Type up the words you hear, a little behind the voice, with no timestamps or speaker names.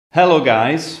Hello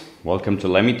guys, welcome to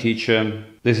Let Me Teach You.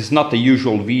 This is not the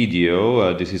usual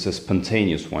video, this is a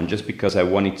spontaneous one just because I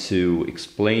wanted to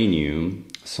explain you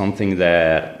something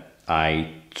that I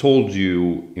told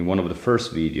you in one of the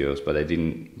first videos, but I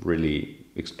didn't really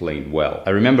explain well. I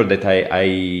remember that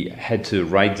I had to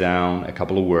write down a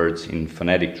couple of words in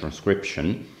phonetic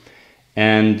transcription,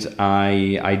 and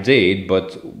I did,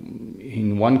 but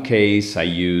in one case I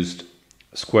used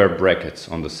square brackets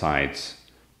on the sides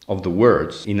of the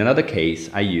words. In another case,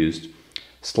 I used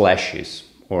slashes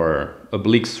or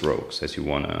oblique strokes, as you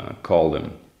want to call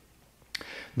them.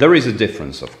 There is a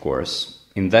difference, of course.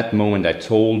 In that moment, I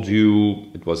told you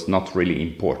it was not really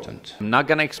important. I'm not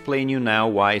gonna explain you now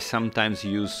why I sometimes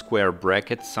use square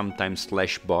brackets, sometimes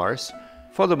slash bars.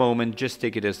 For the moment, just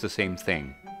take it as the same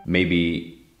thing.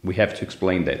 Maybe we have to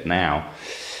explain that now.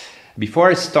 Before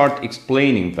I start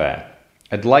explaining that,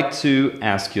 I'd like to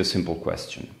ask you a simple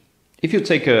question. If you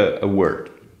take a word,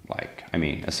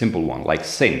 a simple one, like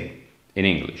sin in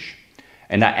English,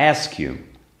 and I ask you,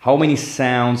 how many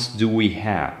sounds do we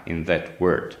have in that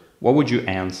word? What would you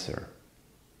answer?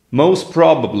 Most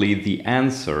probably the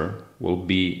answer will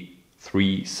be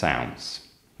 3 sounds,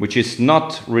 which is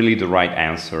not really the right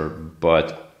answer,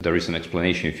 but there is an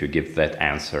explanation if you give that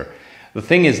answer. The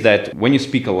thing is that when you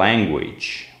speak a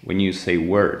language, when you say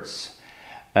words,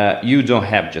 you don't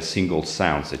have just single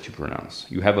sounds that you pronounce.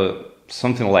 You have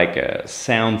something like a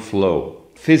sound flow.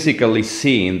 Physically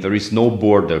seen, there is no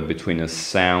border between a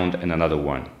sound and another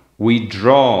one. We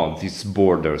draw these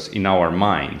borders in our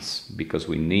minds because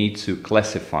we need to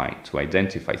classify, to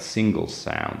identify single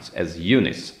sounds as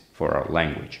units for our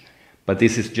language. But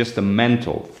this is just a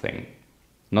mental thing,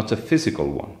 not a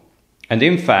physical one. And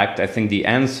in fact, I think the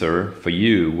answer for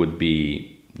you would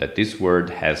be that this word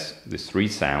has these 3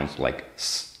 sounds like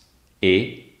s,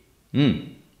 e,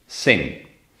 sin.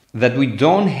 That we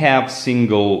don't have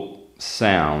single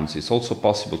sounds, it's also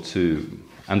possible to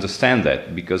understand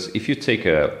that, because if you take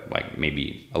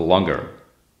maybe a longer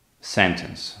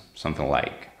sentence, something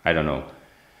like, I don't know,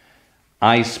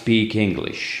 I speak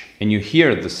English, and you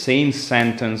hear the same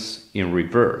sentence in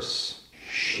reverse.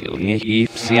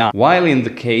 While in the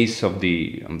case of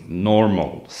the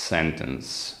normal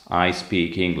sentence, I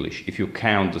speak English, if you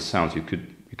count the sounds, you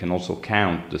can also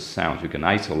count the sounds, you can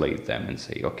isolate them and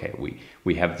say, okay,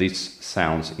 we have these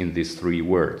sounds in these 3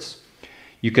 words.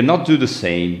 You cannot do the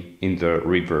same in the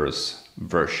reverse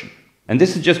version. And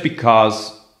this is just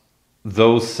because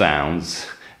those sounds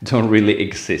don't really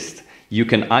exist. You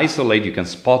can isolate, you can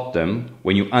spot them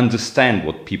when you understand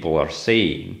what people are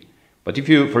saying. But if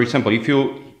you, for example,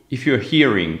 if you're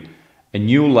hearing a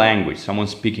new language, someone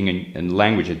speaking a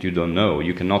language that you don't know,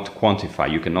 you cannot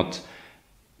quantify, you cannot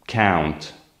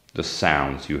count the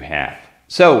sounds you have.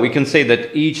 So we can say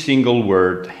that each single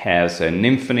word has an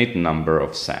infinite number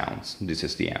of sounds. This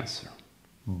is the answer.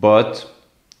 But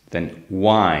then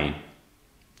why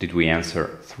did we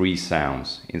answer 3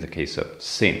 sounds in the case of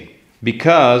sin?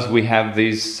 Because we have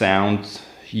these sound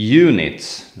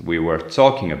units we were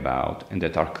talking about and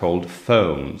that are called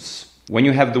phones. When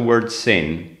you have the word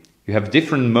sin, you have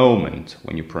different moments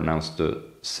when you pronounce the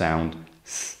sound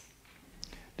s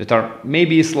that are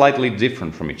maybe slightly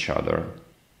different from each other.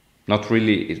 Not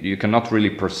really, you cannot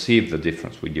really perceive the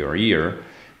difference with your ear,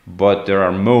 but there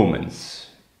are moments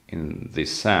in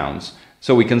these sounds.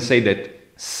 So we can say that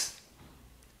s,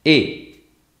 e,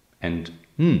 and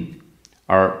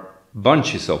are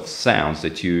bunches of sounds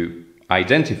that you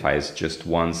identify as just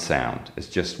one sound, as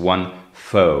just one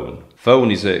phone.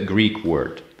 Phone is a Greek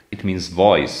word. It means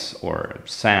voice or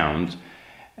sound,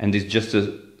 and it's just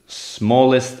the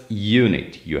smallest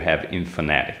unit you have in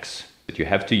phonetics that you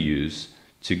have to use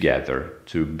together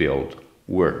to build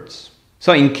words.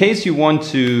 So in case you want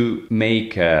to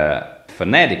make a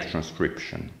phonetic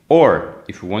transcription, or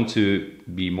if you want to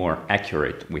be more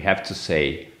accurate, we have to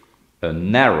say a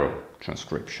narrow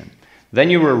transcription. Then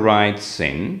you will write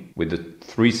sin with the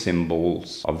 3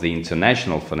 symbols of the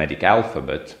International Phonetic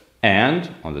Alphabet, and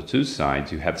on the 2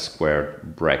 sides you have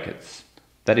squared brackets.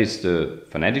 That is the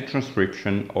phonetic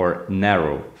transcription or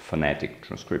narrow phonetic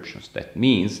transcriptions. That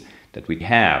means that we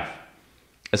have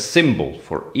a symbol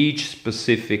for each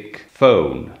specific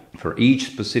phone, for each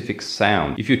specific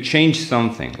sound. If you change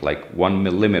something like 1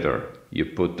 millimeter, you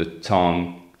put the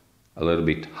tongue a little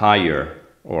bit higher,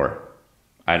 or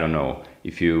I don't know,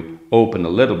 if you open a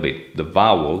little bit the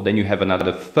vowel, then you have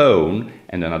another phone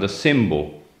and another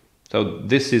symbol. So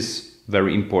this is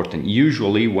very important.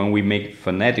 Usually when we make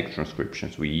phonetic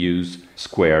transcriptions, we use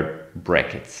squared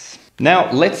brackets. Now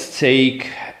let's take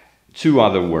 2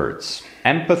 other words,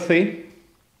 empathy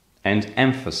and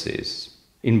emphasis.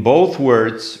 In both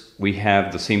words, we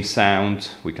have the same sound,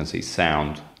 we can say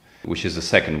sound, which is the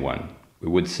second one. We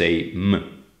would say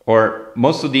m. Or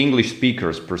most of the English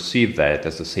speakers perceive that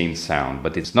as the same sound,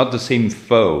 but it's not the same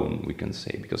phone, we can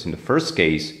say, because in the first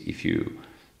case, if you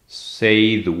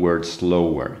say the word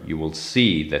slower, you will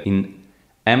see that in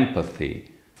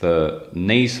empathy, the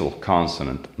nasal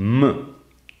consonant m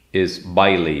is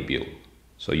bilabial.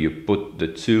 So you put the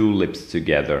two lips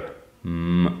together,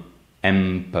 m,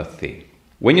 empathy.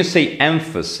 When you say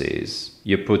emphasis,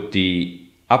 you put the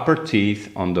upper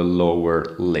teeth on the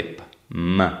lower lip,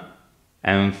 m,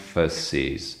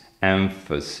 emphasis,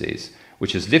 emphasis,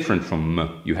 which is different from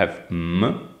m. You have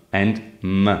m and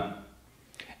m.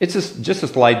 It's just a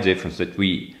slight difference that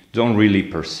we don't really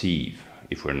perceive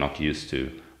if we're not used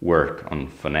to work on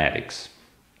phonetics.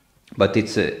 But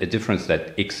it's a difference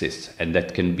that exists and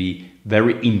that can be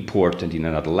very important in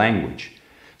another language.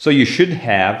 So you should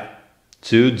have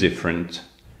two different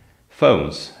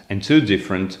phones and two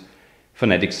different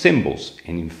phonetic symbols.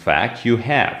 And in fact, you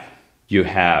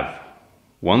have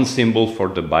one symbol for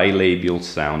the bilabial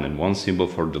sound and one symbol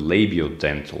for the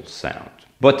labiodental sound.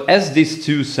 But as these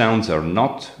two sounds are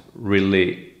not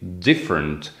really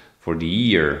different for the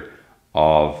ear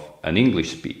of an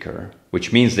English speaker,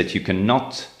 which means that you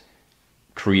cannot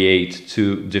create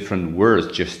two different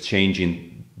words just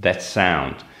changing that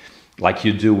sound, like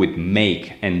you do with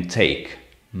make and take.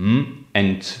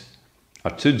 And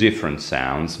are two different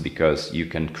sounds because you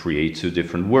can create two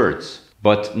different words.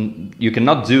 But you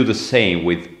cannot do the same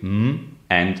with m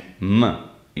and m.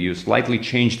 You slightly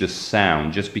change the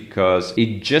sound just because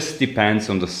it just depends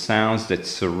on the sounds that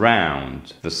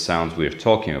surround the sounds we're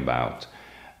talking about.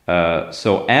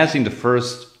 So as in the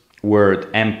first word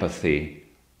empathy,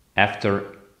 after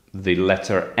the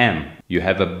letter M, you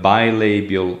have a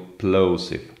bilabial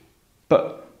plosive p.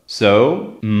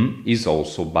 So m is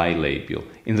also bilabial.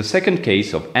 In the second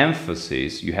case of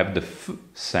emphasis, you have the f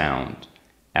sound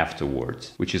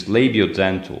afterwards, which is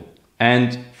labiodental.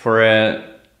 And for a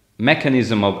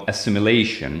mechanism of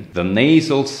assimilation, the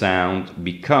nasal sound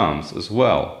becomes as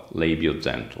well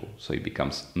labiodental. So it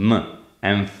becomes m,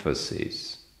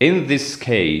 emphasis. In this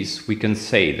case, we can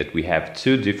say that we have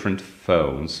two different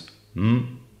phones,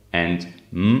 m and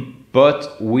m,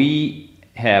 but we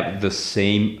have the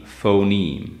same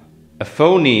phoneme. A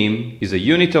phoneme is a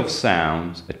unit of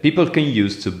sound that people can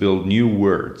use to build new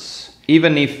words,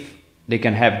 even if they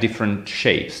can have different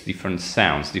shapes, different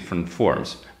sounds, different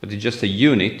forms, but it's just a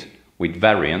unit with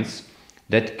variants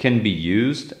that can be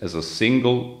used as a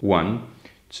single one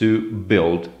to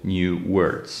build new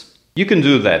words. You can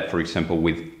do that, for example,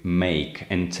 with make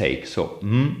and take. So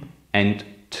m and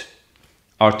t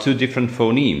are two different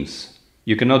phonemes.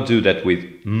 You cannot do that with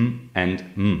m and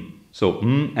m. So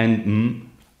m and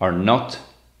m are not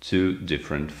two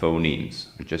different phonemes,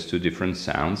 just two different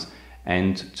sounds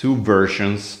and two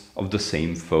versions of the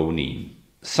same phoneme.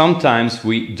 Sometimes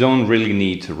we don't really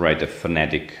need to write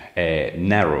a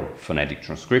narrow phonetic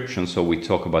transcription, so we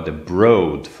talk about a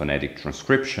broad phonetic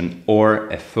transcription or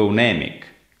a phonemic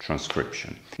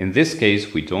transcription. In this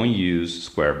case, we don't use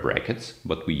square brackets,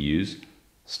 but we use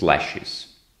slashes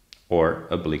or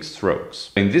oblique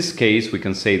strokes. In this case, we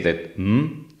can say that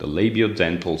m, the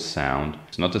labiodental sound,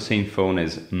 is not the same phone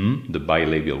as m, the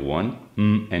bilabial one.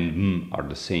 M and m are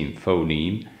the same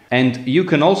phoneme. And you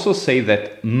can also say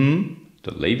that m,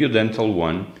 the labiodental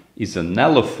one, is an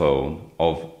allophone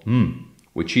of m,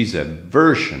 which is a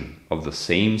version of the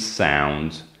same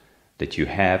sound that you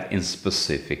have in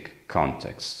specific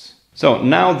contexts. So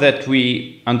now that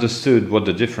we understood what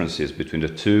the difference is between the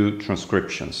two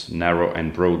transcriptions, narrow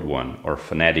and broad one, or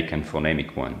phonetic and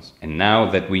phonemic ones, and now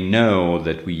that we know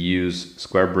that we use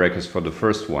square brackets for the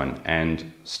first one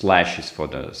and slashes for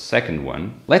the second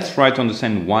one, let's try to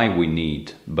understand why we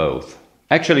need both.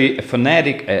 Actually,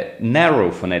 a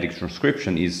narrow phonetic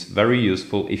transcription is very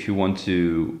useful if you want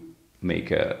to make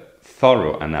a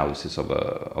thorough analysis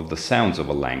of the sounds of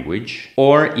a language,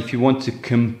 or if you want to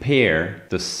compare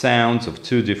the sounds of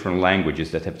two different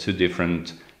languages that have two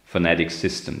different phonetic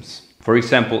systems. For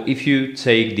example, if you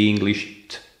take the English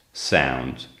t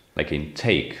sound, like in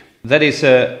take, that is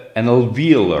an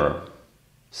alveolar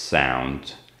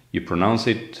sound. You pronounce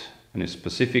it in a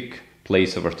specific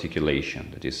place of articulation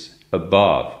that is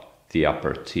above the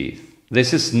upper teeth.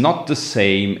 This is not the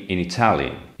same in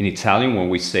Italian. In Italian, when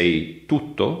we say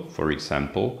tutto, for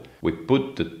example, we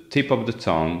put the tip of the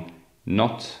tongue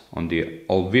not on the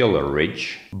alveolar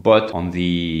ridge, but on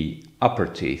the upper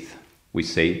teeth. We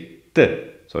say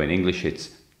t. So in English it's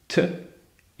t.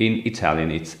 In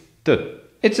Italian it's t.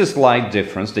 It's a slight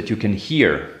difference that you can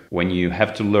hear when you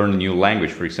have to learn a new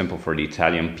language. For example, for the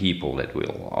Italian people that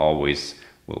will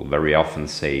will very often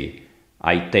say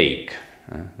I take.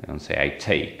 They don't say I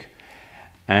take.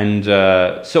 And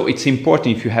so it's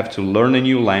important, if you have to learn a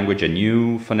new language, a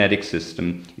new phonetic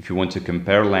system, if you want to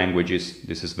compare languages,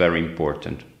 this is very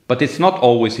important. But it's not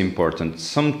always important.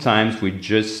 Sometimes we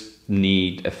just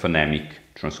need a phonemic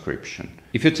transcription.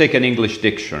 If you take an English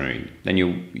dictionary, then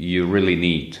you really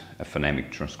need a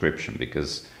phonemic transcription,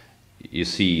 because you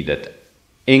see that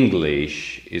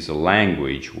English is a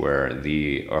language where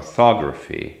the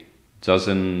orthography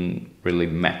doesn't really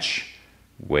match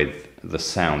with the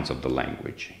sounds of the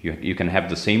language. You can have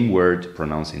the same word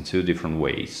pronounced in two different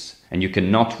ways, and you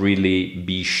cannot really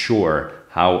be sure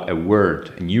how a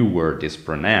new word is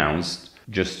pronounced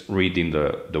just reading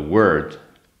the word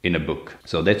in a book.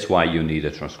 So that's why you need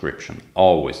a transcription.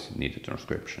 Always need a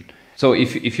transcription. So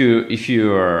if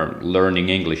you are learning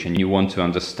English and you want to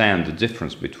understand the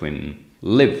difference between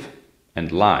live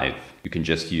and live, you can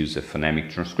just use a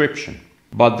phonemic transcription.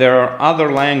 But there are other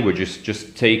languages.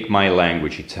 Just take my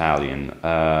language, Italian.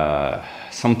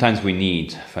 Sometimes we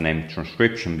need phonemic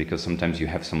transcription because sometimes you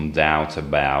have some doubts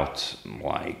about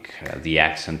the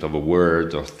accent of a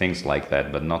word or things like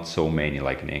that, but not so many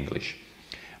like in English.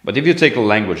 But if you take a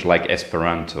language like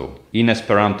Esperanto, in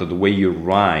Esperanto the way you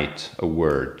write a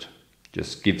word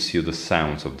just gives you the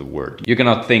sounds of the word. You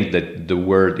cannot think that the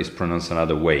word is pronounced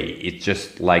another way. It's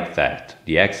just like that.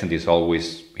 The accent is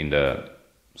always in the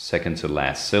second to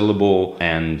last syllable,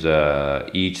 and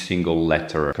each single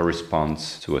letter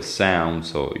corresponds to a sound,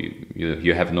 so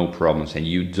you have no problems and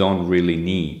you don't really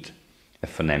need a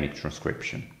phonemic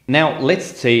transcription. Now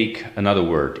let's take another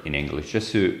word in English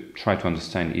just to try to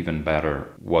understand even better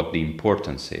what the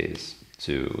importance is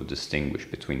to distinguish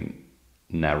between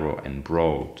narrow and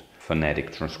broad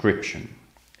phonetic transcription.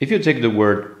 If you take the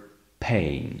word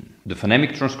pain, the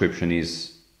phonemic transcription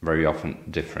is very often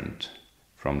different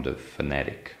from the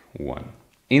phonetic one.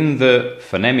 In the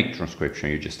phonemic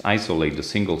transcription, you just isolate the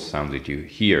single sound that you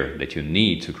hear, that you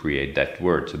need to create that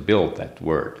word, to build that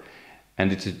word.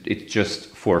 And it's just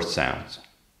 4 sounds.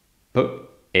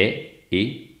 P,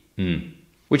 E, N.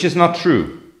 Which is not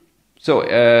true. So,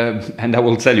 and I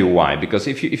will tell you why. Because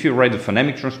if you write the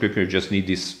phonemic transcription, you just need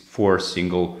these 4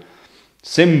 single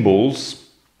symbols.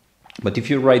 But if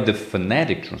you write the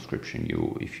phonetic transcription,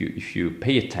 if you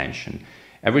pay attention,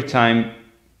 every time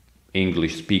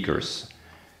English speakers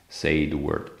say the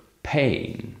word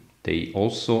pain, they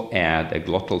also add a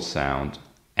glottal sound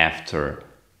after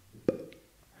p.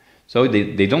 So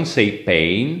they don't say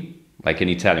pain, like an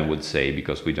Italian would say,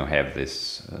 because we don't have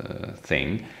this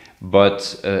thing,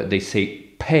 but they say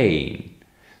pain.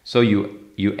 So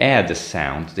you add a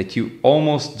sound that you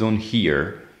almost don't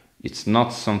hear. It's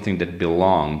not something that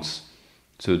belongs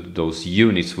to those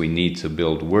units we need to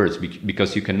build words,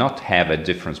 because you cannot have a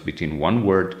difference between one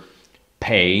word,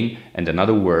 pain, and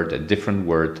another word, a different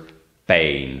word,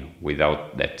 pain,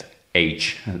 without that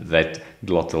H, that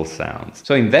glottal sound.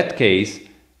 So in that case,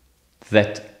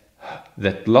 that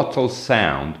glottal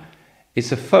sound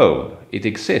is a phone. It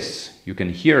exists. You can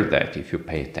hear that if you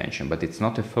pay attention, but it's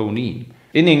not a phoneme.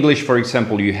 In English, for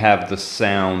example, you have the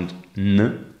sound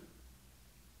N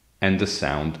and the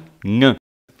sound Ng.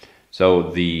 So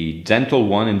the dental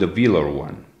one and the velar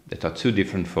one, that are 2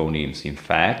 different phonemes. In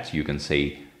fact, you can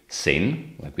say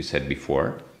sin, like we said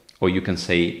before, or you can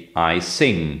say I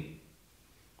sing,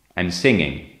 I'm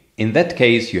singing. In that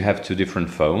case, you have 2 different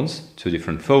phones, 2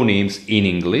 different phonemes in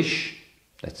English.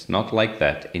 That's not like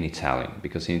that in Italian,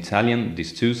 because in Italian,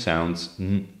 these 2 sounds,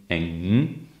 n and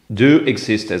n, do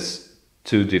exist as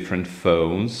 2 different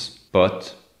phones,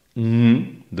 but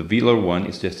n, the velar one,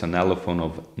 is just an allophone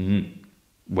of n.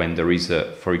 When there is,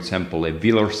 for example, a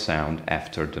velar sound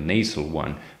after the nasal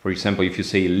one. For example, if you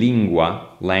say lingua,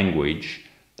 language,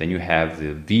 then you have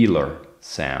the velar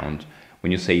sound.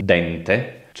 When you say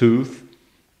dente, tooth,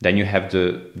 then you have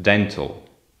the dental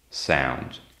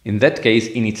sound. In that case,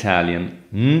 in Italian,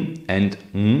 n and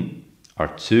n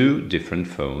are 2 different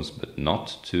phones, but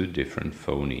not 2 different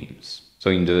phonemes. So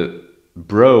in the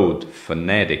broad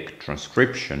phonetic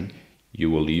transcription,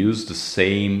 you will use the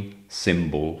same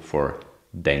symbol for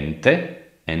dente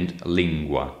and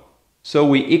lingua. So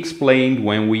we explained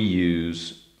when we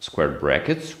use square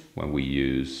brackets, when we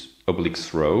use oblique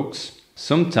strokes.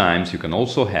 Sometimes you can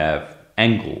also have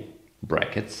angle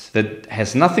brackets. That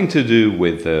has nothing to do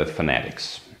with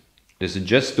phonetics. This is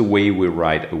just the way we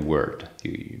write a word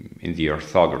in the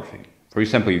orthography. For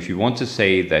example, if you want to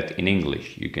say that in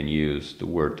English, you can use the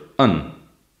word un,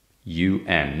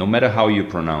 un, no matter how you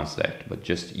pronounce that, but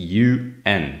just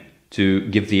un, to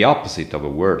give the opposite of a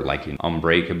word, like in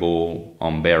unbreakable,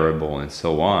 unbearable, and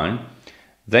so on.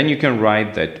 Then you can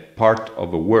write that part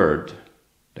of a word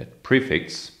that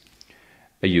prefix,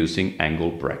 using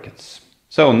angle brackets.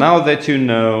 So now that you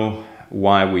know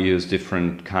why we use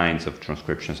different kinds of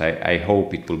transcriptions, I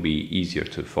hope it will be easier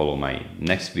to follow my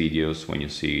next videos when you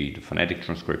see the phonetic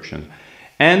transcription.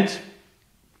 And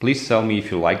please tell me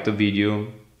if you liked the video,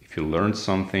 if you learned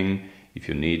something, if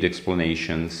you need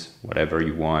explanations, whatever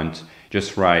you want.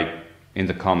 Just write in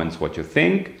the comments what you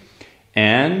think.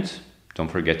 And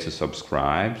don't forget to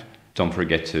subscribe. Don't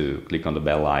forget to click on the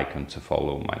bell icon to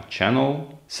follow my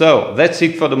channel. So that's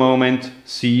it for the moment.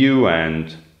 See you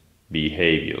and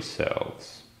behave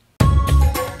yourselves.